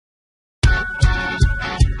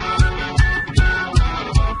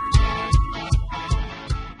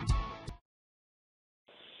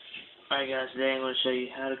Alright guys, today I'm going to show you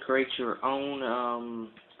how to create your own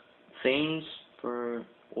themes for,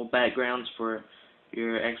 or backgrounds for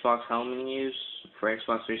your Xbox Home menus for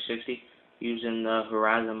Xbox 360 using the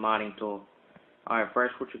Horizon modding tool. Alright,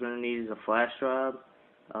 first what you're going to need is a flash drive.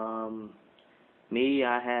 I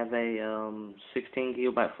have a 16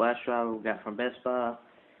 gigabyte flash drive we got from Best Buy.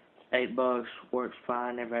 $8, works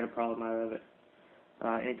fine, never had a problem out of it.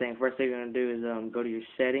 First thing you're going to do is go to your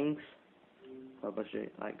settings. Go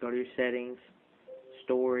to your settings,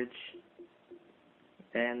 storage,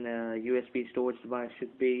 and the USB storage device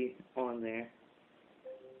should be on there.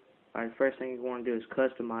 Alright, first thing you want to do is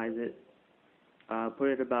customize it. Put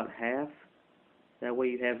it about half. That way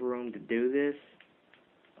you have room to do this.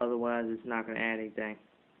 Otherwise, it's not going to add anything.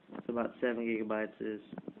 So about 7 gigabytes is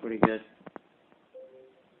pretty good.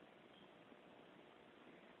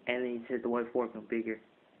 And then you hit the wait for configure.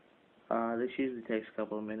 This usually takes a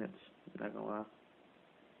couple of minutes. Not gonna lie.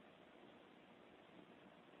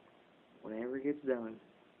 Whenever it gets done.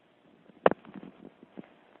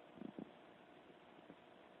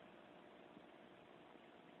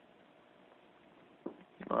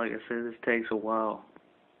 Like I said, this takes a while.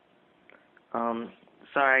 Sorry,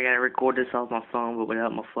 I gotta record this off my phone, but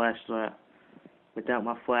without my flash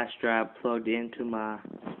drive plugged into my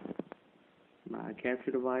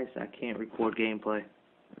capture device, I can't record gameplay.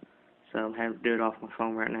 So I'm having to do it off my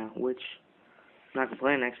phone right now, which I'm not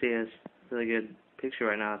complaining. Actually, is a really good picture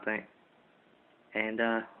right now, I think. And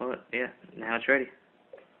well, yeah, now it's ready.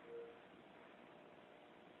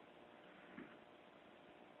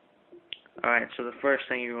 Alright, so the first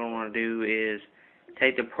thing you're going to want to do is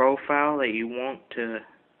take the profile that you want to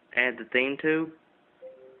add the theme to.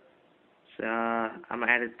 So I'm going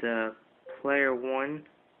to add it to player 1.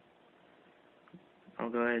 I'll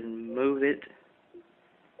go ahead and move it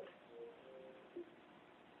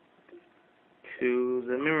to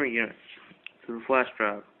the memory unit, to the flash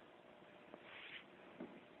drive.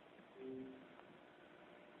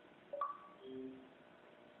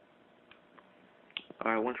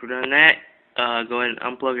 Alright, once we're done that, go ahead and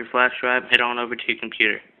unplug your flash drive, head on over to your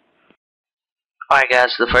computer. Alright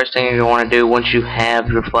guys, so the first thing you're going to want to do once you have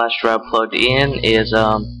your flash drive plugged in is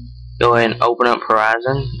go ahead and open up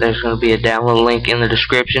Horizon. There's going to be a download link in the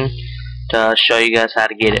description to show you guys how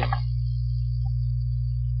to get it.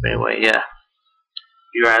 Anyway, yeah.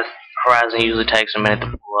 Horizon usually takes a minute to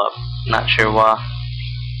pull up. Not sure why.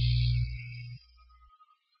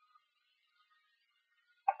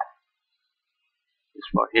 This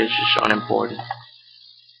part here is just unimportant.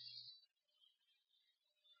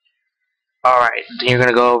 Alright, then you're going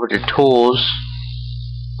to go over to Tools,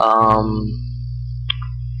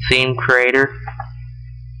 Theme Creator.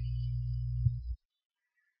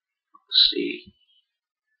 Let's see.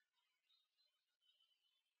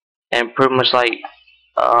 And pretty much like,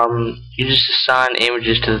 you just assign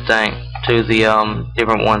images to the thing, to the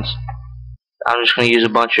different ones. I'm just going to use a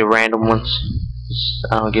bunch of random ones.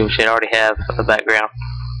 I don't give a shit, I already have a background.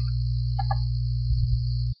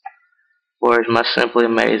 Where's my Simply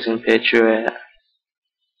Amazing picture at?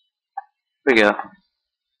 Here we go.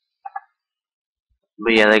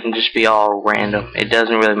 But yeah, they can just be all random. It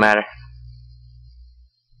doesn't really matter.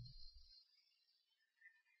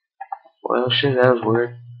 Well, shit, that was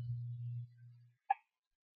weird.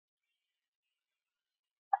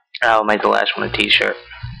 I'll make the last one a t-shirt.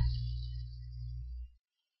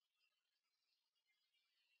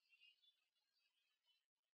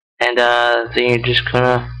 And then you're just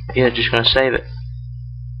gonna save it.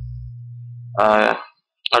 I'm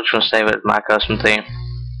just gonna save it as my custom theme.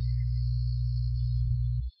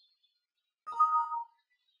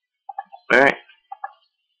 Alright.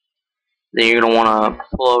 Then you're gonna wanna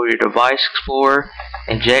pull over your Device Explorer,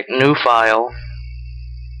 inject new file.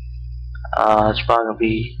 It's probably gonna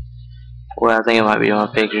be, well, I think it might be on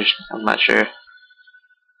my pictures. I'm not sure.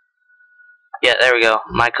 Yeah, there we go.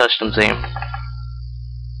 My custom theme.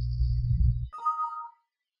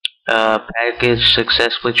 Package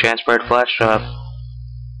successfully transferred flash drive.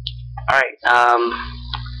 Alright,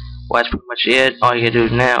 well, that's pretty much it. All you gotta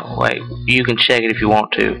do now, like, you can check it if you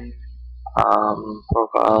want to.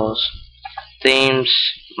 Profiles, themes,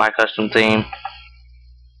 my custom theme,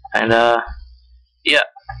 and yeah,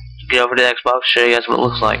 get over to the Xbox, show you guys what it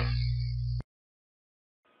looks like.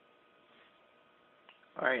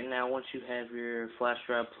 Alright, now once you have your flash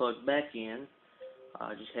drive plugged back in,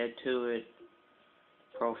 just head to it,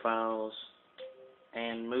 profiles,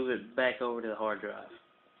 and move it back over to the hard drive.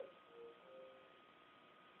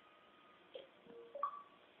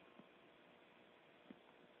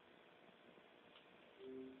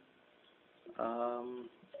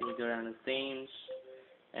 You go down to themes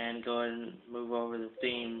and go ahead and move over the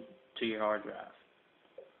theme to your hard drive.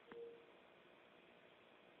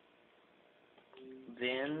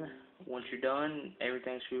 Then, once you're done,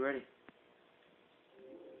 everything should be ready.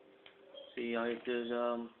 See, all you have to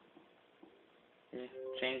do is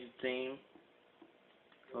change the theme.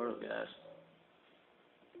 Hold up, guys.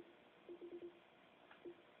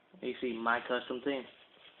 You see my custom theme.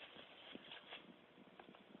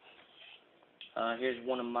 Here's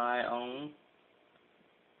one of my own.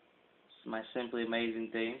 It's my Simply Amazing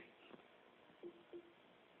theme.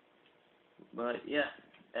 But yeah,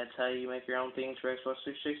 that's how you make your own themes for Xbox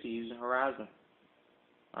 360 using Horizon.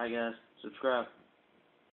 Alright guys, subscribe.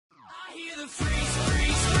 I hear the freeze,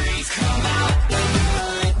 freeze, freeze come out.